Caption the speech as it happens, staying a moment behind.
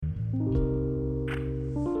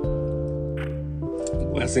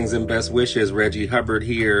Blessings and best wishes. Reggie Hubbard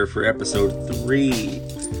here for episode 3.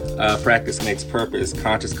 Practice Makes Purpose,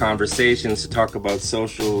 conscious conversations to talk about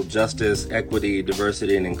social justice, equity,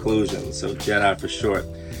 diversity, and inclusion. So JEDI for short.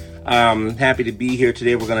 Happy to be here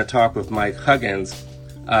today. We're going to talk with Mike Huggins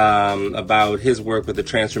about his work with the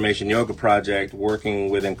Transformation Yoga Project, working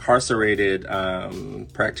with incarcerated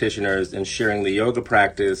practitioners and sharing the yoga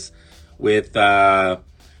practice with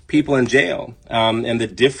people in jail and the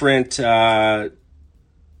different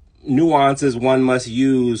nuances one must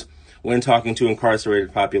use when talking to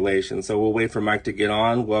incarcerated populations. So we'll wait for Mike to get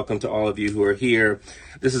on. Welcome to all of you who are here.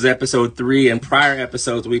 This is episode 3. In prior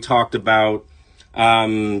episodes, we talked about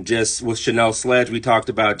just with Chanel Sledge, we talked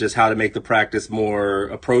about just how to make the practice more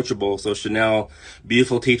approachable. So Chanel,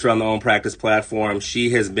 beautiful teacher on the Own Practice platform, she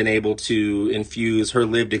has been able to infuse her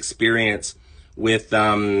lived experience with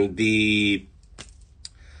the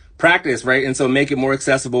practice, right? And so make it more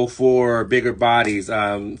accessible for bigger bodies,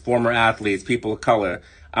 former athletes, people of color,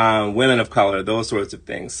 women of color, those sorts of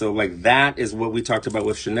things. So like that is what we talked about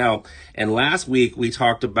with Chanel. And last week we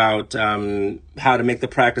talked about how to make the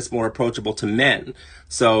practice more approachable to men.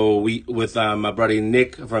 So we, with my buddy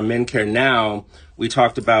Nick from Men Care Now, we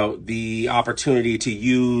talked about the opportunity to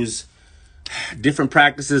use different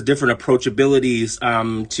practices, different approachabilities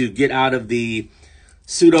to get out of the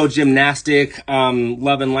pseudo gymnastic,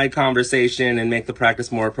 love and light conversation and make the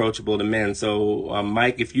practice more approachable to men. So,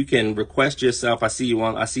 Mike, if you can request yourself, I see you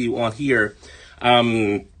on here.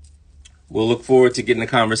 We'll look forward to getting the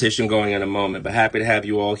conversation going in a moment, but happy to have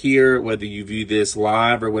you all here, whether you view this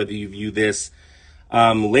live or whether you view this,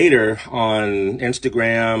 later on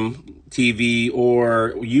Instagram, TV,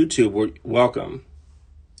 or YouTube. Welcome.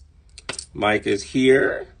 Mike is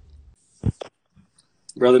here.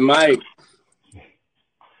 Brother Mike.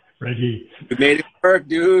 Reggie. We made it work,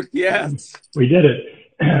 dude. Yes. We did it.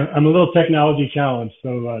 I'm a little technology challenged,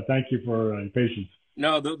 so thank you for your patience.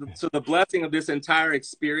 No, so the blessing of this entire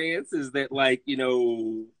experience is that, like, you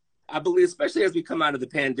know, I believe, especially as we come out of the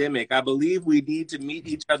pandemic, I believe we need to meet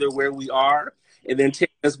each other where we are and then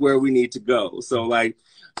take us where we need to go. So, like,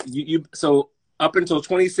 so up until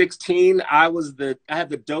 2016, I had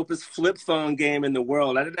the dopest flip phone game in the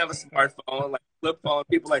world. I didn't have a smartphone, like flip phone.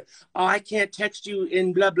 People like, oh, I can't text you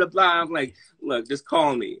in blah, blah, blah. I'm like, look, just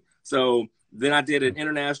call me. So then I did an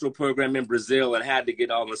international program in Brazil and had to get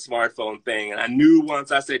on the smartphone thing. And I knew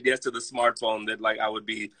once I said yes to the smartphone that like I would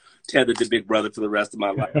be tethered to Big Brother for the rest of my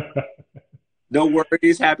life. No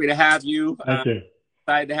worries. Happy to have you. Thank you.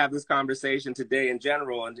 Excited to have this conversation today in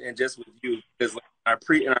general and just with you. Because like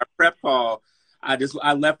in our prep call, I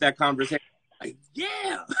left that conversation like,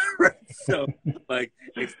 yeah. So like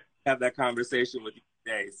have that conversation with you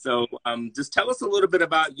today. So just tell us a little bit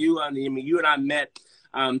about you. I mean, you and I met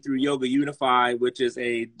through Yoga Unify, which is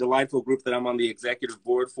a delightful group that I'm on the executive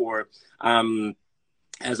board for,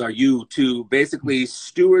 as are you, to basically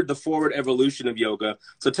steward the forward evolution of yoga.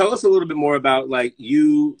 So tell us a little bit more about like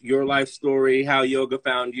your life story, how yoga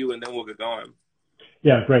found you, and then we'll get going.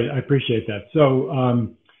 Yeah, great. I appreciate that. So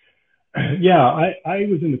yeah, I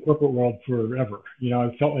was in the corporate world forever. You know,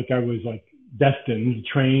 I felt like I was like destined,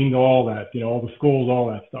 trained, all that, you know, all the schools, all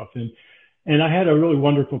that stuff. And I had a really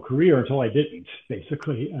wonderful career until I didn't,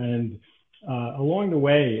 basically. And along the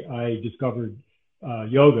way, I discovered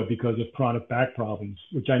yoga because of chronic back problems,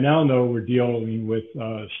 which I now know were dealing with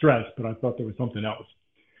stress, but I thought there was something else.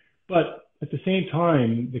 But at the same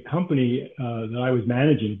time, the company that I was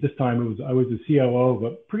managing at this time, I was the COO of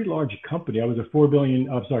a pretty large company. I was a $2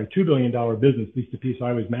 billion business, at least the piece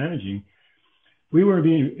I was managing. We were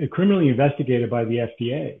being criminally investigated by the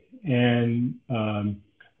FDA. And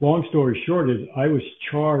long story short is I was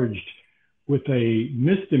charged with a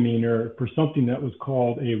misdemeanor for something that was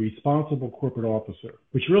called a responsible corporate officer,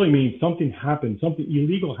 which really means something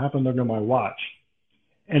illegal happened under my watch,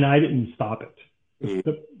 and I didn't stop it.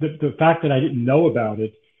 The fact that I didn't know about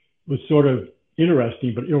it was sort of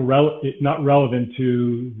interesting, but not relevant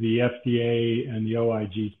to the FDA and the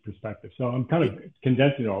OIG's perspective. So I'm kind of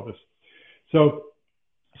condensing all this. So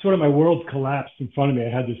sort of my world collapsed in front of me. I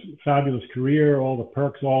had this fabulous career, all the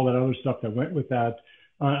perks, all that other stuff that went with that.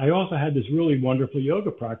 I also had this really wonderful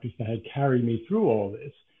yoga practice that had carried me through all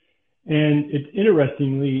this. And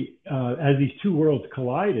interestingly, as these two worlds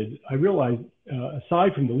collided, I realized,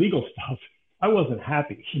 aside from the legal stuff, I wasn't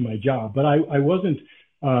happy in my job, but I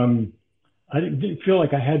didn't feel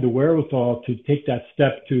like I had the wherewithal to take that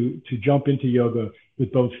step to jump into yoga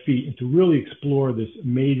with both feet and to really explore this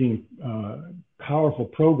amazing, powerful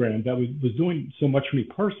program that was doing so much for me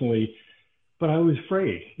personally. But I was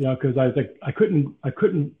afraid, because I was like, I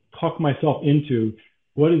couldn't talk myself into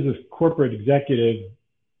what is this corporate executive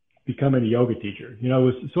becoming a yoga teacher? You know,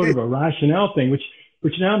 it was sort of a rationale thing,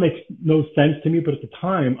 which now makes no sense to me, but at the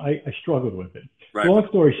time I struggled with it. Right. Long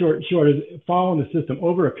story short is following the system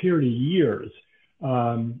over a period of years.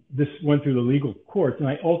 This went through the legal courts, and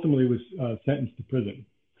I ultimately was sentenced to prison.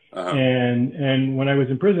 And when I was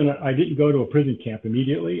in prison, I didn't go to a prison camp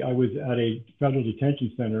immediately. I was at a federal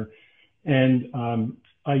detention center, and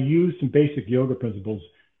I used some basic yoga principles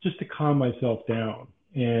just to calm myself down.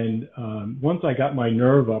 And once I got my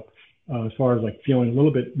nerve up, as far as like feeling a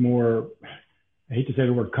little bit more, I hate to say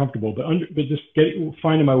the word comfortable, but just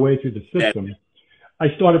finding my way through the system,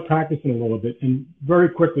 I started practicing a little bit. And very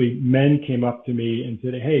quickly, men came up to me and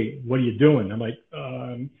said, "Hey, what are you doing?" I'm like,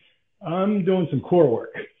 "I'm doing some core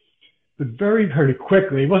work." But very, very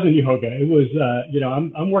quickly, it wasn't yoga. It was,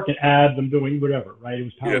 I'm working abs, I'm doing whatever, right? It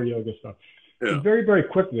was power yoga stuff. Yeah. But very, very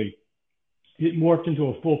quickly, it morphed into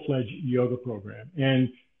a full-fledged yoga program. And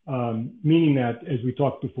meaning that, as we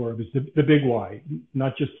talked before, it was the big why,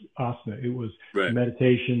 not just asana. It was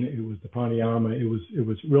meditation, it was the pranayama, it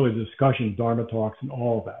was really the discussion, dharma talks, and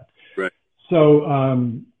all of that. Right. So,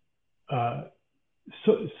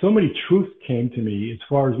 so many truths came to me as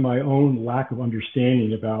far as my own lack of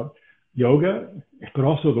understanding about yoga, but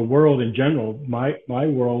also the world in general. My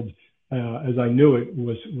world, as I knew it,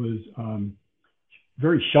 was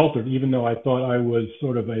very sheltered, even though I thought I was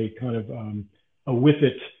sort of a kind of a with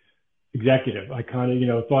it executive. I kind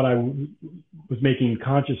of, thought I was making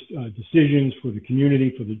conscious decisions for the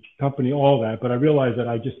community, for the company, all that. But I realized that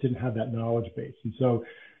I just didn't have that knowledge base. And so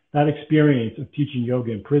that experience of teaching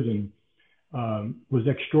yoga in prison was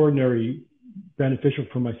extraordinarily beneficial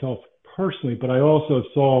for myself personally. But I also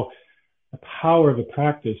saw the power of the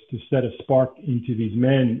practice to set a spark into these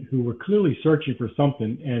men who were clearly searching for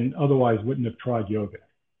something and otherwise wouldn't have tried yoga.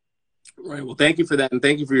 Right. Well, thank you for that. And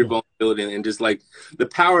thank you for your vulnerability and just like the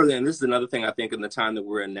power. And this is another thing I think in the time that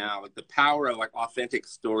we're in now, like the power of like authentic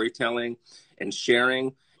storytelling and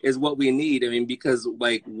sharing is what we need. I mean, because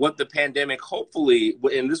like what the pandemic hopefully,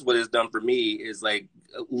 and this is what it's done for me, is like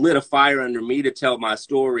lit a fire under me to tell my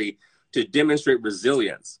story, to demonstrate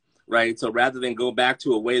resilience. Right. So rather than go back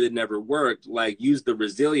to a way that never worked, like use the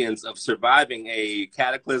resilience of surviving a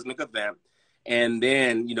cataclysmic event. And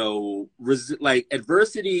then, like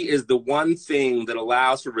adversity is the one thing that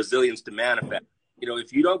allows for resilience to manifest.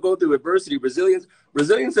 If you don't go through adversity, resilience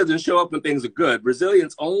doesn't show up when things are good.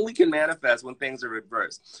 Resilience only can manifest when things are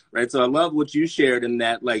adverse. Right. So I love what you shared in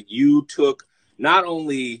that, like you took not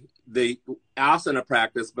only the asana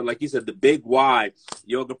practice, but like you said, the big why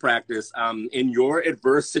yoga practice in your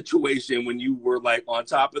adverse situation when you were like on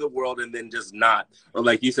top of the world and then just not, or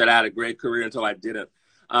like you said, I had a great career until I didn't.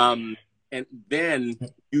 And then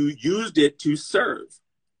you used it to serve.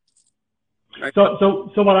 Right? So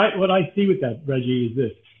what I see with that, Reggie, is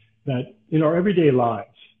this, that in our everyday lives,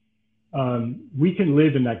 we can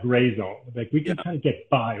live in that gray zone. Like we can kind of get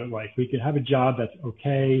by with life. We can have a job that's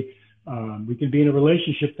okay. We can be in a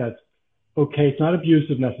relationship that's okay. It's not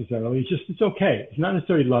abusive necessarily. It's okay. It's not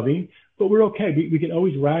necessarily loving, but we're okay. We can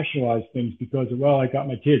always rationalize things because of, well, I got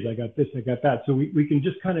my kids, I got this, I got that. So we can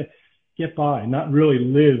just kind of get by and not really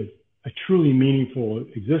live a truly meaningful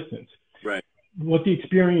existence. Right. What the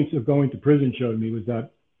experience of going to prison showed me was that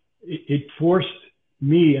it forced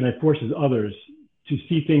me, and it forces others, to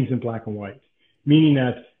see things in black and white, meaning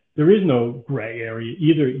that there is no gray area.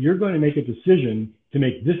 Either you're going to make a decision to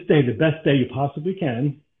make this day the best day you possibly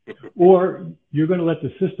can, or you're going to let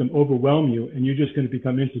the system overwhelm you and you're just going to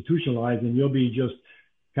become institutionalized and you'll be just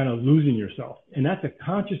kind of losing yourself. And that's a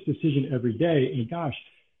conscious decision every day. And gosh,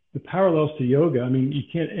 the parallels to yoga, I mean, you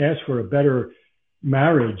can't ask for a better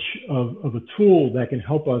marriage of a tool that can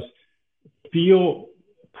help us feel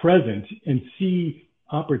present and see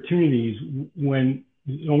opportunities when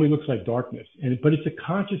it only looks like darkness. But it's a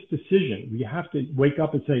conscious decision. We have to wake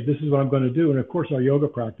up and say, this is what I'm going to do. And of course, our yoga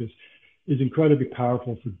practice is incredibly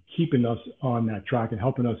powerful for keeping us on that track and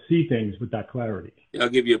helping us see things with that clarity. I'll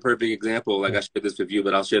give you a perfect example. Like I shared this with you,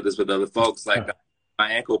 but I'll share this with other folks. Like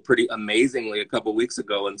my ankle pretty amazingly a couple of weeks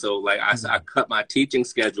ago. And so like I cut my teaching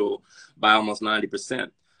schedule by almost 90%.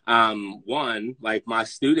 One, like my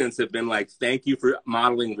students have been like, thank you for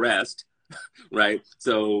modeling rest. Right.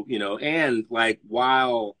 So, and like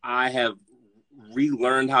while I have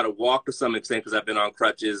relearned how to walk to some extent because I've been on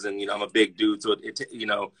crutches and, I'm a big dude. So,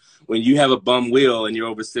 when you have a bum wheel and you're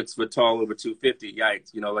over 6 foot tall, over 250,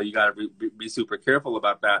 yikes, like you got to be super careful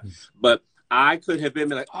about that. But I could have been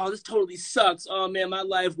like, oh, this totally sucks. Oh, man, my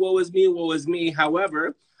life, woe is me, woe is me.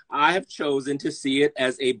 However, I have chosen to see it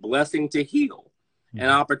as a blessing to heal. An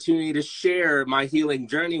opportunity to share my healing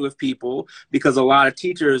journey with people because a lot of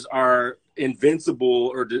teachers are invincible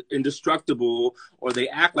or indestructible, or they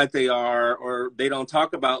act like they are, or they don't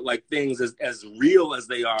talk about like things as real as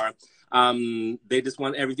they are. They just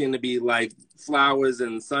want everything to be like flowers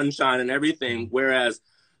and sunshine and everything. Whereas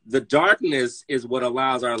the darkness is what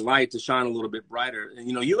allows our light to shine a little bit brighter. And,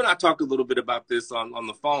 you know, you and I talked a little bit about this on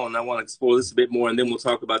the phone. I want to explore this a bit more, and then we'll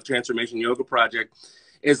talk about Transformation Yoga Project.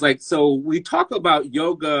 It's like, so we talk about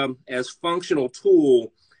yoga as functional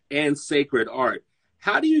tool and sacred art.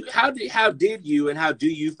 How did you and how do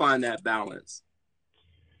you find that balance?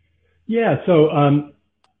 Yeah. So,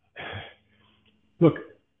 look,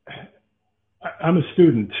 I'm a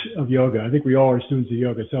student of yoga. I think we all are students of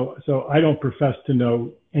yoga. So I don't profess to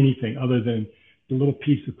know anything other than the little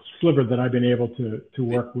piece of sliver that I've been able to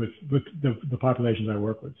work with the populations I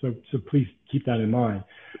work with. So please keep that in mind.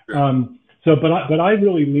 Sure. But I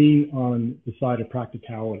really lean on the side of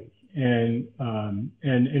practicality. And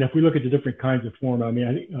if we look at the different kinds of form, I mean,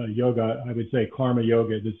 I think yoga, I would say karma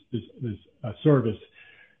yoga, this service,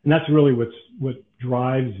 and that's really what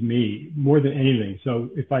drives me more than anything. So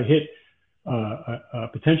if I hit a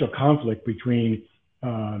potential conflict between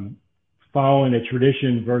following a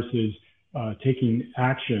tradition versus taking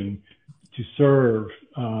action to serve,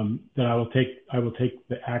 then I will take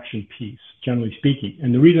the action piece, generally speaking.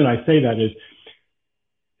 And the reason I say that is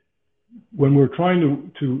when we're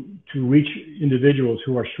trying to reach individuals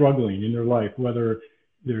who are struggling in their life, whether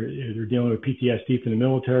they're dealing with PTSD from the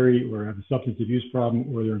military or have a substance abuse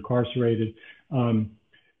problem or they're incarcerated,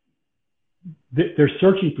 they're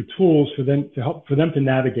searching for tools for them to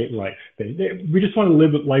navigate life. We just want to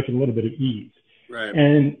live life in a little bit of ease. Right.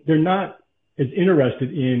 And they're not as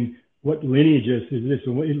interested in what lineage is this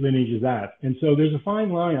and what lineage is that. And so there's a fine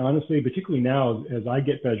line, honestly, particularly now as I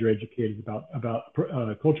get better educated about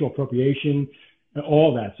cultural appropriation and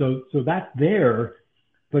all that. So that's there,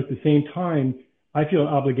 but at the same time, I feel an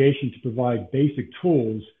obligation to provide basic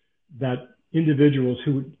tools that individuals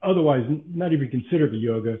who would otherwise not even consider the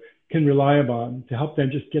yoga can rely upon to help them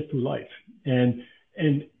just get through life. And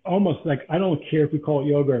almost like, I don't care if we call it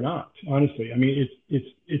yoga or not, honestly. I mean,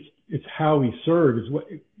 it's how we serve,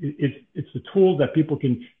 it's the tools that people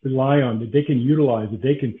can rely on, that they can utilize, that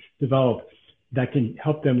they can develop, that can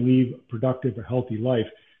help them lead a productive or healthy life.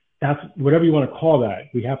 That's whatever you want to call that.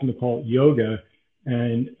 We happen to call it yoga.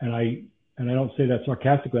 And I don't say that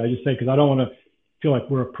sarcastically. I just say, because I don't want to feel like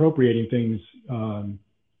we're appropriating things,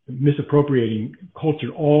 misappropriating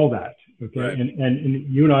culture, all that. Okay. Right.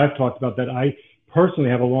 And you and I have talked about that. I personally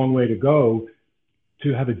have a long way to go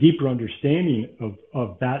to have a deeper understanding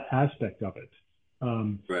of that aspect of it.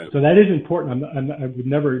 Right. So that is important. I would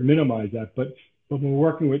never minimize that, but when we're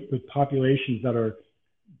working with populations that are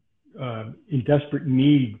in desperate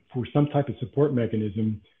need for some type of support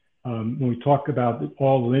mechanism, when we talk about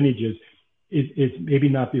all the lineages, it's maybe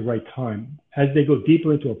not the right time. As they go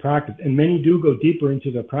deeper into a practice, and many do go deeper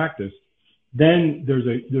into the practice, then there's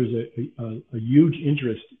a huge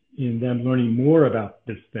interest in them learning more about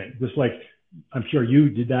this thing. Just like I'm sure you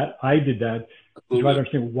did that, I did that, to try to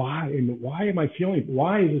understand why am I feeling,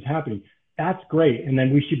 why is this happening? That's great. And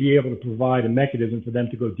then we should be able to provide a mechanism for them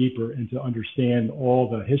to go deeper and to understand all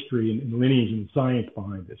the history and lineage and science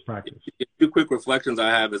behind this practice. Two quick reflections I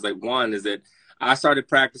have is like, one is that I started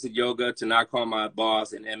practicing yoga to not call my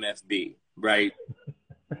boss an MFB, right?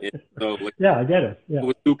 So like, yeah, I get it. Yeah. It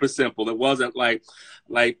was super simple. It wasn't like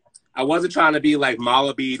I wasn't trying to be like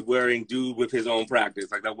Malabead wearing dude with his own practice.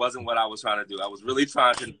 Like that wasn't what I was trying to do. I was really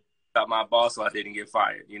trying to stop my boss so I didn't get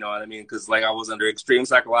fired. You know what I mean? Because like I was under extreme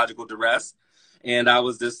psychological duress, and I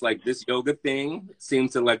was just like, this yoga thing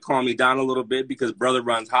seemed to like calm me down a little bit because brother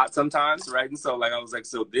runs hot sometimes, right? And so like I was like,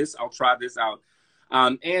 so I'll try this out.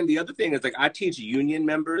 And the other thing is like I teach union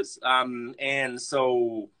members, and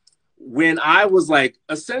so when I was like,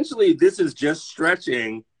 essentially, this is just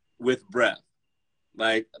stretching with breath.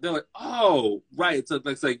 Like they're like, oh, right. So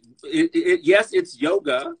it's like, yes, it's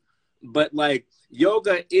yoga, but like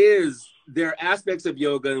yoga there are aspects of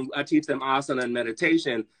yoga, and I teach them asana and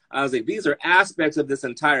meditation. I was like, these are aspects of this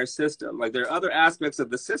entire system. Like there are other aspects of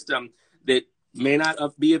the system that may not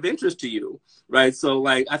be of interest to you, right? So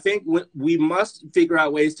like, I think we must figure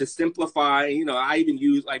out ways to simplify, you know, I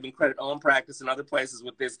even credit Own Practice and other places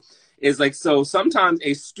with this, is like, so sometimes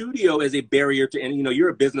a studio is a barrier to, and you know, you're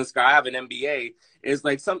a business guy, I have an MBA, is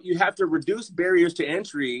like you have to reduce barriers to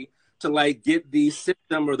entry to like get the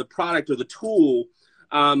system or the product or the tool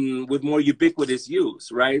with more ubiquitous use,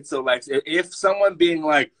 right? So like, if someone being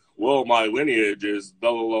like, well, my lineage is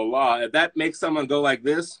blah, blah, blah, blah, if that makes someone go like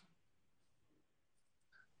this,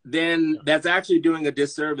 then that's actually doing a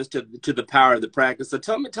disservice to the power of the practice. So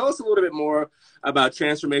tell us a little bit more about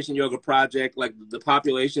Transformation Yoga Project, like the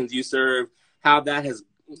populations you serve, how that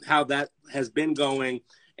has been going,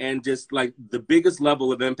 and just like the biggest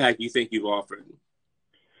level of impact you think you've offered.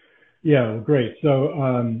 Yeah, great.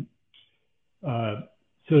 So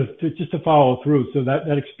just to follow through, so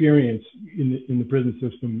that experience in the prison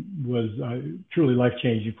system was truly life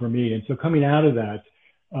changing for me. And so coming out of that,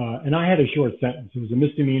 and I had a short sentence. It was a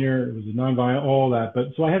misdemeanor. It was a nonviolent, all that.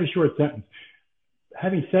 But so I had a short sentence.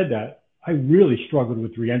 Having said that, I really struggled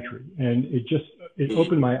with reentry, and it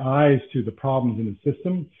opened my eyes to the problems in the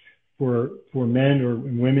system for men or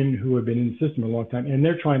women who have been in the system a long time, and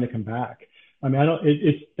they're trying to come back. I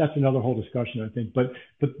mean, that's another whole discussion, I think. But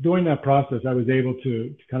during that process, I was able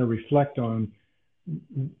to kind of reflect on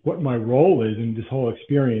what my role is in this whole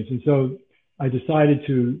experience. And so I decided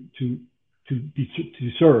to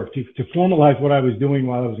serve, to formalize what I was doing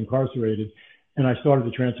while I was incarcerated. And I started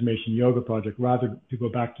the Transformation Yoga Project rather to go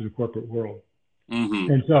back to the corporate world.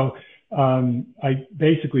 Mm-hmm. And so I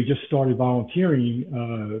basically just started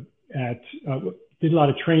volunteering did a lot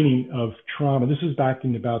of training of trauma. This was back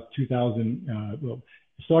in about 2000.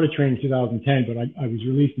 I started training in 2010, but I was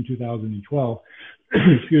released in 2012.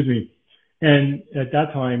 Excuse me. And at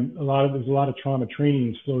that time, there was a lot of trauma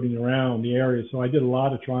trainings floating around the area. So I did a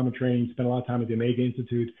lot of trauma training, spent a lot of time at the Omega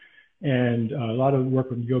Institute, and a lot of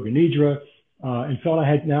work with Yoga Nidra, and felt I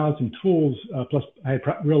had now some tools, plus I had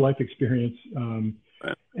real life experience.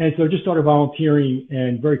 And so I just started volunteering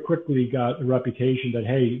and very quickly got a reputation that,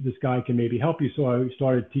 hey, this guy can maybe help you. So I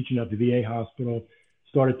started teaching at the VA hospital,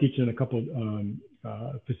 started teaching in a couple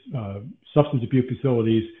substance abuse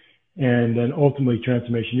facilities. And then ultimately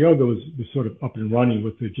Transformation Yoga was sort of up and running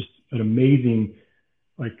with just an amazing,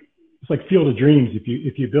 it's like Field of Dreams.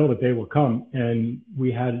 If you build it, they will come. And we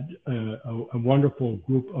had a wonderful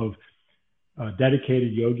group of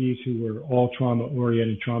dedicated yogis who were all trauma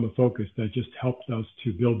oriented, trauma focused, that just helped us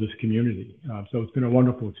to build this community. So it's been a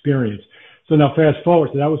wonderful experience. So now fast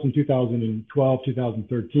forward, so that was in 2012,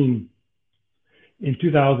 2013. In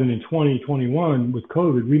 2020, 21, with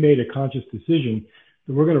COVID, we made a conscious decision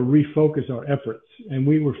that we're going to refocus our efforts. And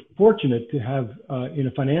we were fortunate to have, in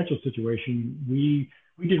a financial situation, we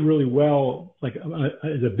did really well, like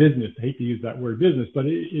as a business. I hate to use that word business, but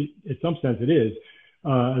in some sense it is.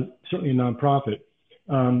 Certainly a nonprofit,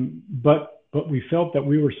 but we felt that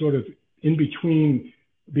we were sort of in between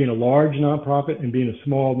being a large nonprofit and being a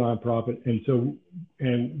small nonprofit,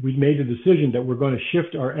 and we made the decision that we're going to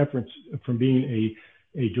shift our efforts from being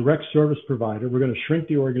a direct service provider. We're going to shrink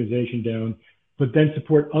the organization down, but then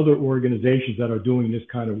support other organizations that are doing this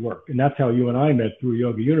kind of work, and that's how you and I met, through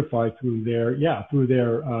Yoga Unified, through their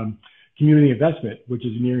community investment, which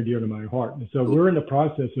is near and dear to my heart. And so we're in the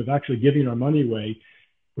process of actually giving our money away.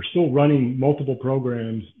 We're still running multiple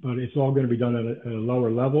programs, but it's all going to be done at a lower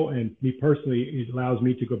level. And me personally, it allows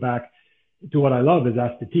me to go back to what I love, is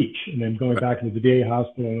asked to teach, and then going back to the VA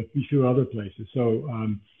hospital and a few other places. So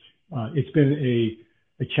it's been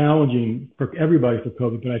a challenging for everybody for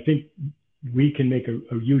COVID, but I think we can make a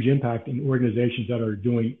huge impact in organizations that are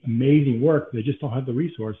doing amazing work. They just don't have the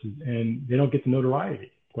resources, and they don't get the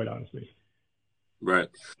notoriety, quite honestly. Right.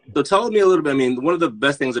 So tell me a little bit. I mean, one of the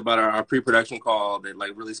best things about our pre-production call that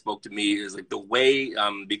like really spoke to me is like the way,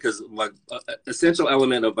 because like essential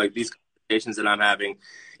element of like these conversations that I'm having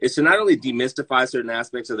is to not only demystify certain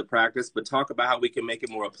aspects of the practice, but talk about how we can make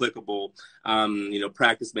it more applicable.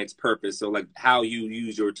 Practice makes purpose. So like how you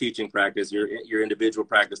use your teaching practice, your individual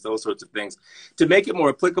practice, those sorts of things, to make it more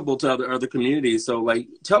applicable to other communities. So like,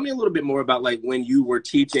 tell me a little bit more about like when you were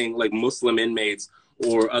teaching like Muslim inmates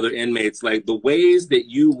or other inmates, like the ways that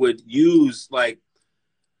you would use, like,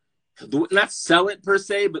 not sell it per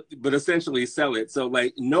se, but essentially sell it. So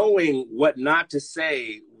like knowing what not to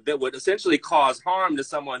say that would essentially cause harm to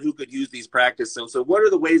someone who could use these practices. So what are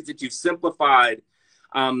the ways that you've simplified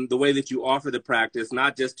the way that you offer the practice,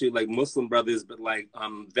 not just to like Muslim brothers, but like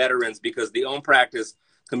veterans, because the own practice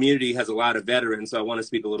community has a lot of veterans. So I want to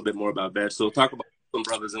speak a little bit more about vets. So talk about Muslim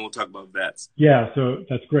brothers and we'll talk about vets. Yeah, so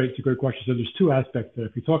that's great. It's a great question. So there's two aspects there.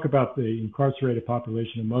 If you talk about the incarcerated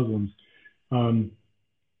population of Muslims,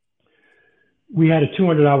 we had a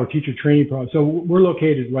 200-hour teacher training program. So we're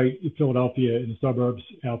located right in Philadelphia, in the suburbs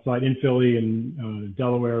outside, in Philly and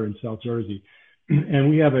Delaware and South Jersey. And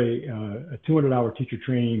we have a 200-hour teacher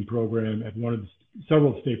training program at one of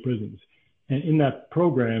several state prisons. And in that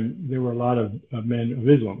program, there were a lot of men of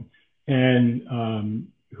Islam and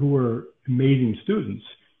who were amazing students.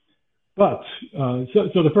 But so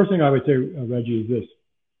the first thing I would say, Reggie, is this.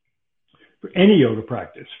 any yoga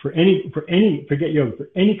practice, forget yoga, for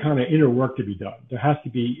any kind of inner work to be done, there has to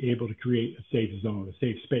be able to create a safe zone, a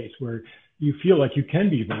safe space where you feel like you can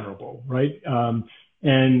be vulnerable, right?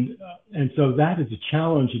 And so that is a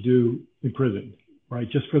challenge to do in prison, right?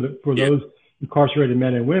 Just for those incarcerated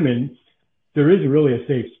men and women, there is really a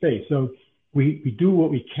safe space. So we do what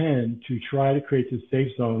we can to try to create this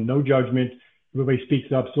safe zone, no judgment. Everybody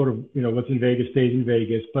speaks up, sort of, what's in Vegas stays in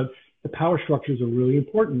Vegas. But the power structures are really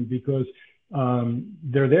important because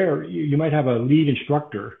they're there. You might have a lead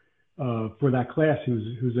instructor for that class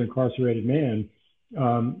who's an incarcerated man.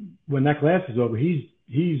 When that class is over, he's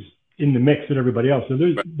in the mix with everybody else. So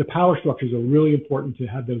the power structures are really important to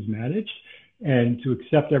have those managed and to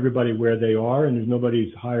accept everybody where they are. And there's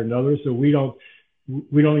nobody's higher than others. So we don't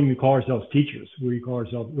even call ourselves teachers.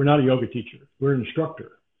 We're not a yoga teacher. We're an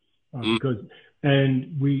instructor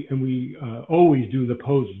we always do the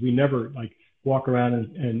poses. We never walk around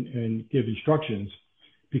and give instructions,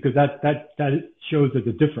 because that shows that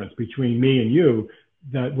the difference between me and you,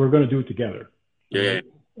 that we're going to do it together. Yeah.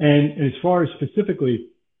 And as far as specifically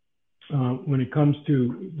when it comes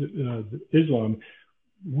to the Islam,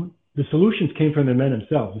 the solutions came from the men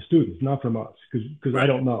themselves, the students, not from us, because I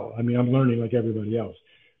don't know. I mean, I'm learning like everybody else.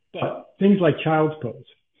 But things like child's pose,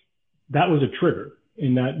 that was a trigger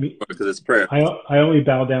in that. Because it's prayer. I only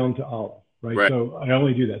bow down to Allah, right? So I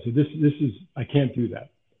only do that. So this is, I can't do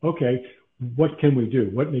that. Okay, what can we do?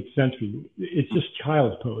 What makes sense for you? It's just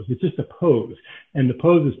child's pose. It's just a pose. And the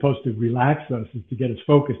pose is supposed to relax us, is to get us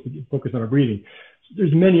focused, to get focused on our breathing. So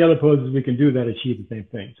there's many other poses we can do that achieve the same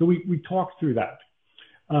thing. So we talk through that.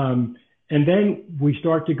 And then we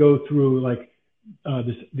start to go through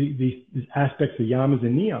these aspects of yamas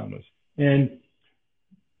and niyamas. And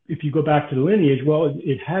if you go back to the lineage, well,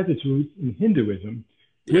 it has its roots in Hinduism,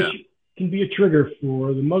 which can be a trigger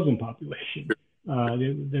for the Muslim population.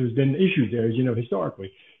 There's been issues there, as you know,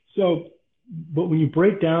 historically. So, but when you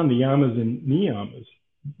break down the yamas and niyamas,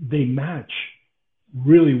 they match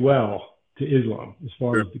really well to Islam as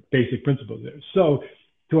far as the basic principles there. So,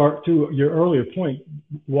 to your earlier point,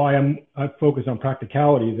 why I focus on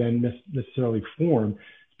practicality than necessarily form,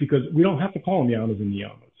 is because we don't have to call them yamas and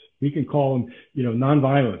niyamas. We can call them,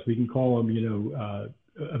 nonviolence. We can call them,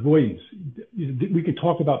 avoidance. We can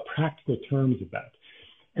talk about practical terms of that.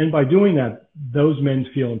 And by doing that, those men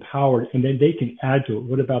feel empowered, and then they can add to it.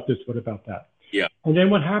 What about this? What about that? Yeah. And then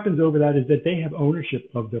what happens over that is that they have ownership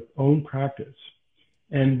of their own practice.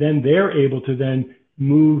 And then they're able to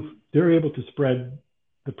they're able to spread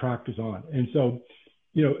the practice on. And so,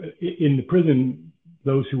 in the prison,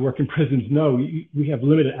 those who work in prisons know we have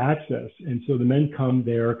limited access. And so the men come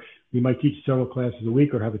there. We might teach several classes a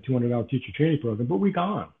week or have a 200-hour teacher training program, but we're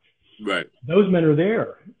gone. Right. Those men are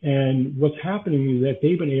there. And what's happening is that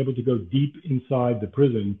they've been able to go deep inside the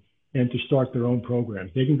prison and to start their own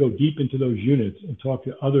programs. They can go deep into those units and talk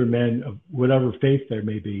to other men of whatever faith there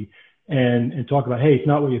may be and talk about, hey, it's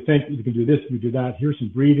not what you think. You can do this, you can do that. Here's some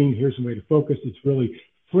breathing. Here's some way to focus. It's really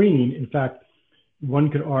freeing. In fact, one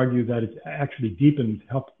could argue that it's actually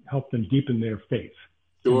helped them deepen their faith.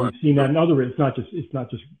 Sure. We've seen that in other. It's not just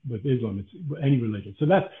with Islam. It's any religion. So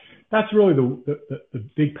that's really the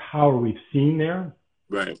big power we've seen there.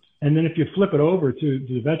 Right. And then if you flip it over to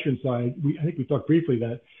the veteran side, I think we talked briefly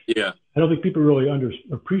that. Yeah. I don't think people really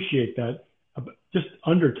appreciate that. Just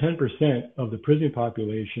under 10% of the prison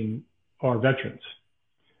population are veterans,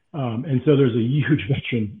 and so there's a huge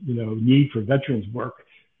veteran, need for veterans work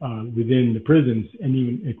within the prisons, and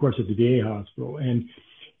even, of course, at the VA hospital. And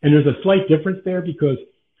there's a slight difference there, because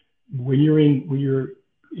when you're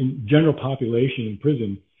in general population in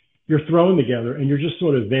prison, you're thrown together and you're just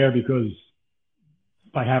sort of there because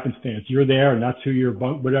by happenstance you're there, and that's who you're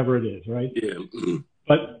whatever it is, right? Yeah.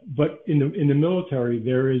 But in the military,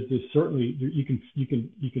 there is this, certainly you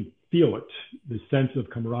can feel it, the sense of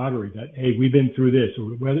camaraderie that, hey, we've been through this,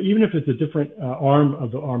 or whether even if it's a different arm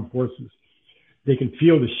of the armed forces, they can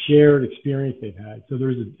feel the shared experience they've had. So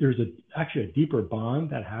there's actually a deeper bond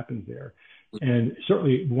that happens there, and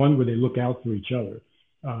certainly one where they look out for each other.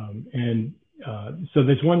 So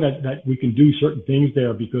there's one that we can do certain things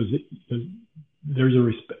there because there's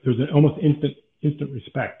an almost instant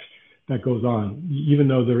respect that goes on, even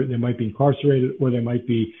though they might be incarcerated or they might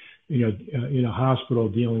be, in a hospital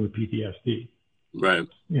dealing with PTSD. Right.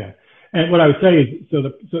 Yeah. And what I would say is,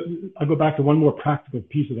 so I'll go back to one more practical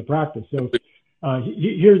piece of the practice. So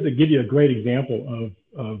here's to give you a great example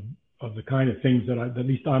of the kind of things that at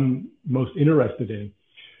least I'm most interested in.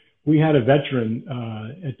 We had a veteran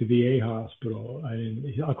at the VA hospital, and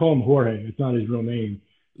I'll call him Jorge. It's not his real name.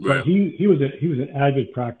 Right. But he was an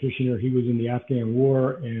avid practitioner. He was in the Afghan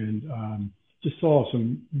war, and just saw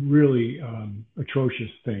some really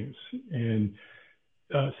atrocious things and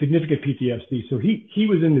significant PTSD. So he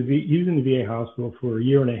was in the VA hospital for a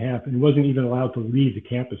year and a half and wasn't even allowed to leave the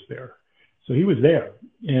campus there. So he was there,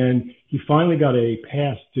 and he finally got a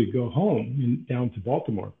pass to go home down to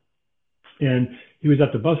Baltimore. And he was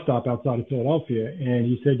at the bus stop outside of Philadelphia, and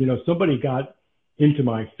he said, somebody got into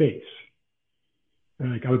my face.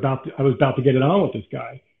 Like I was about to get it on with this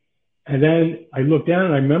guy. And then I looked down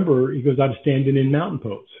and I remember, he goes, I was standing in mountain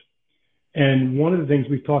pose. And one of the things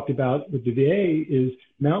we've talked about with the VA is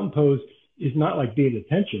mountain pose is not like being at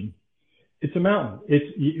attention. It's a mountain.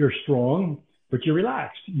 You're strong, but you're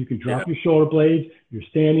relaxed. You can drop your shoulder blades. You're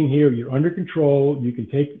standing here. You're under control. You can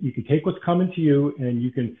take what's coming to you, and you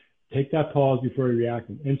can take that pause before you react.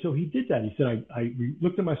 And so he did that. He said, I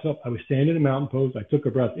looked at myself. I was standing in mountain pose. I took a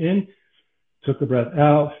breath in, took a breath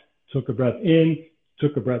out, took a breath in,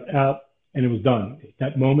 took a breath out, and it was done.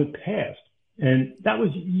 That moment passed. And that was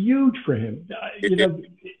huge for him.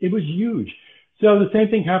 It was huge. So the same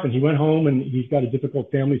thing happened. He went home and he's got a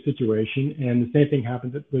difficult family situation, and the same thing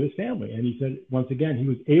happened with his family. And he said, once again, he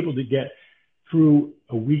was able to get through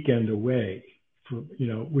a weekend away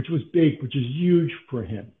which was big, which is huge for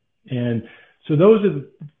him. And so those are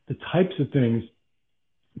the types of things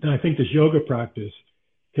that I think this yoga practice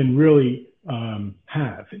can really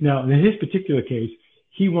have. Now, in his particular case,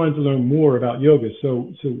 he wanted to learn more about yoga.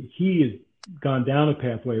 So he has gone down a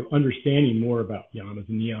pathway of understanding more about yamas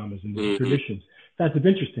and niyamas and the traditions. That's of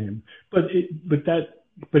interest to him. But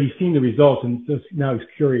he's seen the results, and so now he's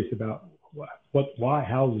curious about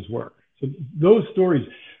how does this work? So those stories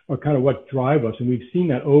are kind of what drive us, and we've seen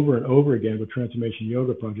that over and over again with Transformation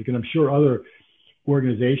Yoga Project, and I'm sure other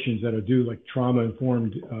organizations that do like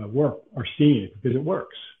trauma-informed work are seeing it because it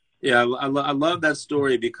works. Yeah, I love that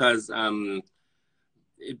story because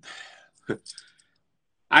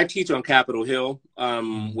I teach on Capitol Hill,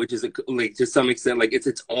 which is like to some extent like it's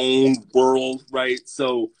its own world, right?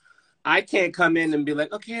 So I can't come in and be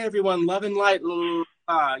like, okay, everyone, love and light, and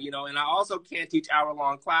I also can't teach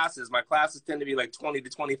hour-long classes. My classes tend to be like 20 to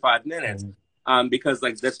 25 minutes because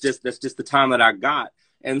like that's just the time that I got.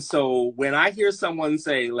 And so when I hear someone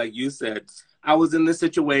say, like you said, I was in this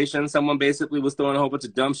situation, someone basically was throwing a whole bunch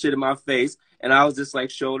of dumb shit in my face, and I was just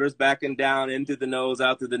like shoulders back and down, in through the nose,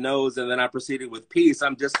 out through the nose, and then I proceeded with peace.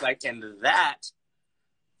 I'm just like, and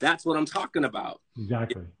that's what I'm talking about.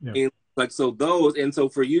 Exactly. Yeah. And like, so those, and so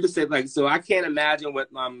for you to say like, so I can't imagine what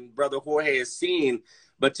Brother Jorge has seen,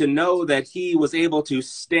 but to know that he was able to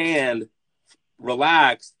stand,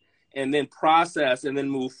 relax, and then process and then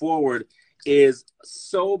move forward is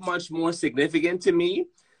so much more significant to me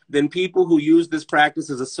than people who use this practice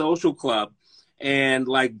as a social club and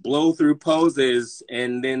like blow through poses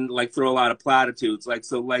and then like throw a lot of platitudes. Like,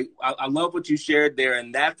 so like, I love what you shared there.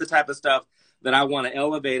 And that's the type of stuff that I want to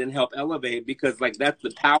elevate and help elevate, because like that's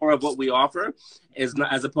the power of what we offer, is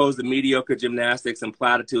not, as opposed to mediocre gymnastics and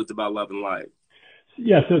platitudes about love and life.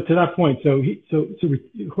 Yeah. So to that point,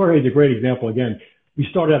 Jorge is a great example. Again, we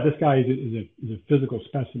started out, this guy is a physical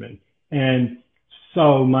specimen. And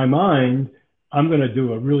so my mind, I'm going to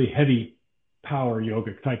do a really heavy power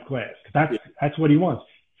yoga type class. That's what he wants.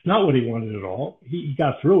 It's not what he wanted at all. He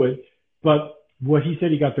got through it, but what he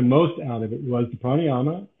said he got the most out of it was the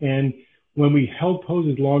pranayama. And when we held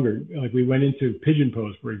poses longer, like we went into pigeon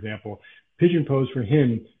pose, for example, pigeon pose for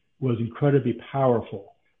him was incredibly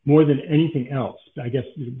powerful, more than anything else, I guess,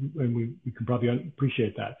 and we can probably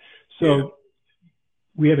appreciate that. So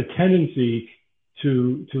we have a tendency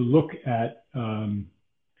to look at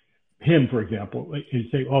him, for example, and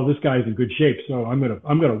say, "Oh, this guy's in good shape, so I'm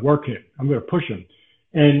gonna work him. I'm gonna push him."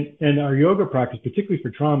 And our yoga practice, particularly for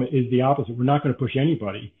trauma, is the opposite. We're not going to push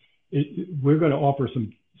anybody. We're going to offer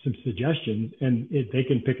some suggestions, and they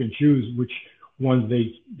can pick and choose which ones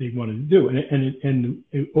they want to do. And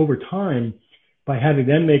over time, by having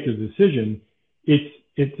them make a decision,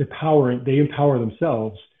 it's empowering. They empower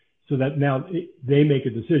themselves so that now they make a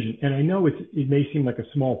decision. And I know it may seem like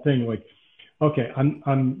a small thing, like, okay,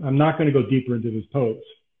 I'm not going to go deeper into this pose,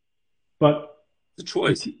 but the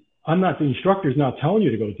choice. The instructor's not telling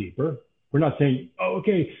you to go deeper. We're not saying, oh,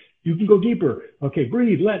 okay, you can go deeper. Okay,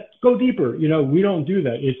 breathe, go deeper. We don't do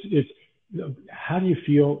that. It's how do you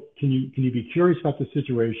feel? Can you be curious about the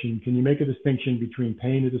situation? Can you make a distinction between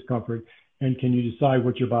pain and discomfort? And can you decide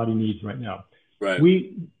what your body needs right now? Right.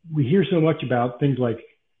 We hear so much about things like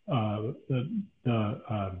the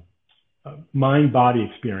mind-body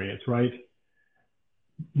experience, right?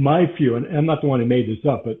 My view, and I'm not the one who made this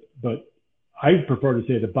up, but I prefer to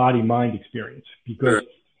say the body-mind experience, because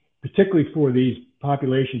particularly for these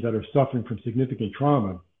populations that are suffering from significant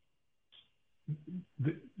trauma,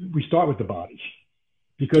 we start with the body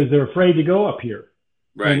because they're afraid to go up here.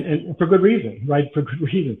 Right. And for good reason, right? For good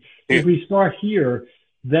reason. Yeah. If we start here,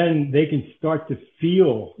 then they can start to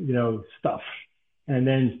feel, stuff, and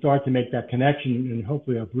then start to make that connection. And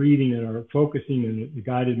hopefully our breathing and our focusing and the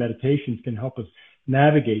guided meditations can help us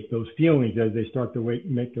navigate those feelings as they start to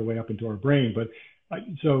make their way up into our brain. But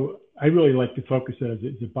so I really like to focus as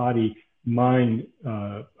a body-mind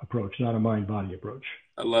approach, not a mind-body approach.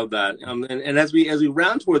 I love that. And as we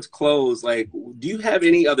round towards close, like, do you have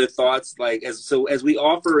any other thoughts? Like, as we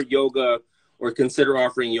offer yoga or consider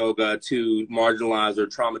offering yoga to marginalized or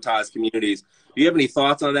traumatized communities, do you have any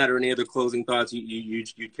thoughts on that, or any other closing thoughts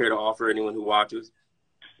you'd care to offer anyone who watches?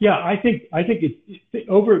 Yeah, I think it's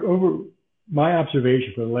over my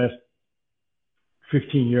observation for the last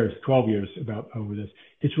 15 years, 12 years over this,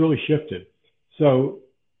 it's really shifted. So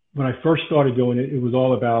when I first started doing it, it was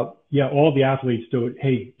all about, all the athletes do it.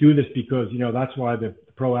 Hey, do this because, that's why the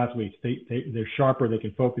pro athletes, they're sharper, they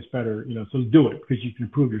can focus better, so do it because you can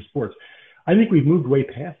improve your sports. I think we've moved way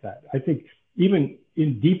past that. I think even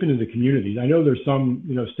deep into the communities, I know there's some,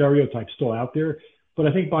 stereotypes still out there, but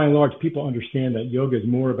I think by and large, people understand that yoga is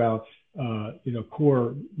more about,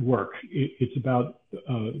 core work. It's about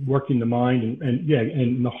working the mind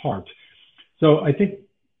and the heart. So I think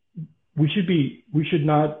we should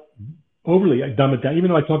not overly dumb it down. Even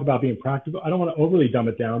though I talk about being practical, I don't want to overly dumb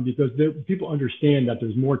it down because people understand that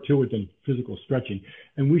there's more to it than physical stretching.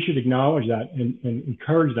 And we should acknowledge that and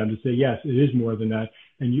encourage them to say, yes, it is more than that.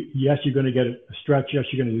 And yes, you're going to get a stretch. Yes,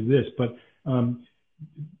 you're going to do this. But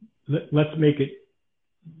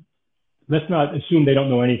let's not assume they don't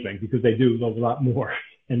know anything, because they do a lot more,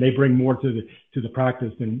 and they bring more to the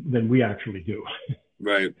practice than we actually do.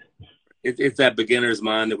 Right. It's that beginner's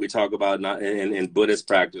mind that we talk about in Buddhist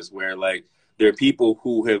practice, where like there are people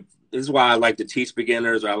who have. This is why I like to teach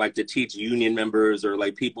beginners, or I like to teach union members, or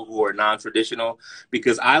like people who are non-traditional,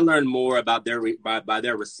 because I learn more about by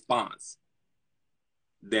their response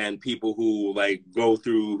than people who like go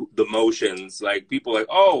through the motions. Like people like,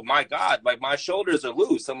 oh my God, like my shoulders are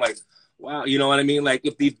loose. I'm like, wow, you know what I mean? Like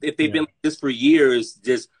if they've been like this for years,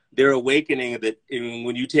 just they're awakening that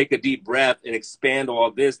when you take a deep breath and expand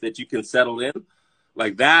all this, that you can settle in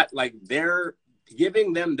like that. Like they're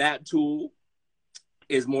giving them that tool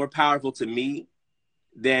is more powerful to me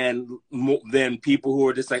than people who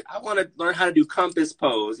are just like, I want to learn how to do compass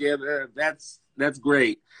pose. Yeah, that's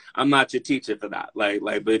great. I'm not your teacher for that. Like,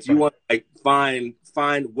 but if you want to like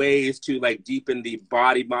find ways to like deepen the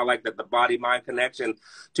body mind, like the body mind connection,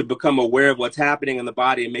 to become aware of what's happening in the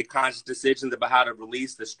body and make conscious decisions about how to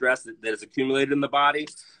release the stress that is accumulated in the body.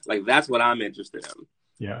 Like that's what I'm interested in.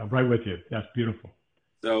 Yeah, I'm right with you. That's beautiful.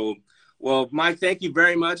 So, well, Mike, thank you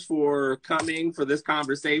very much for coming, for this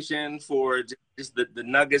conversation, for just the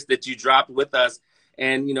nuggets that you dropped with us.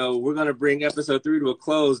 And, we're going to bring episode 3 to a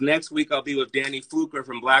close. Next week, I'll be with Danny Fluker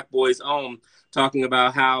from Black Boys Own, talking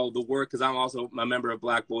about how the work, because I'm also a member of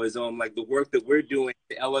Black Boys Own, like the work that we're doing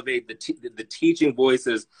to elevate the teaching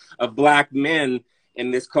voices of Black men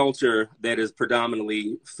in this culture that is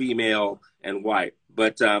predominantly female and white.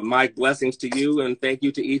 But Mike, blessings to you, and thank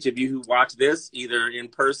you to each of you who watch this, either in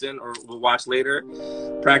person or will watch later.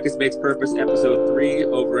 Practice Makes Purpose, episode 3,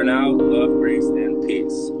 over and out. Love, grace, and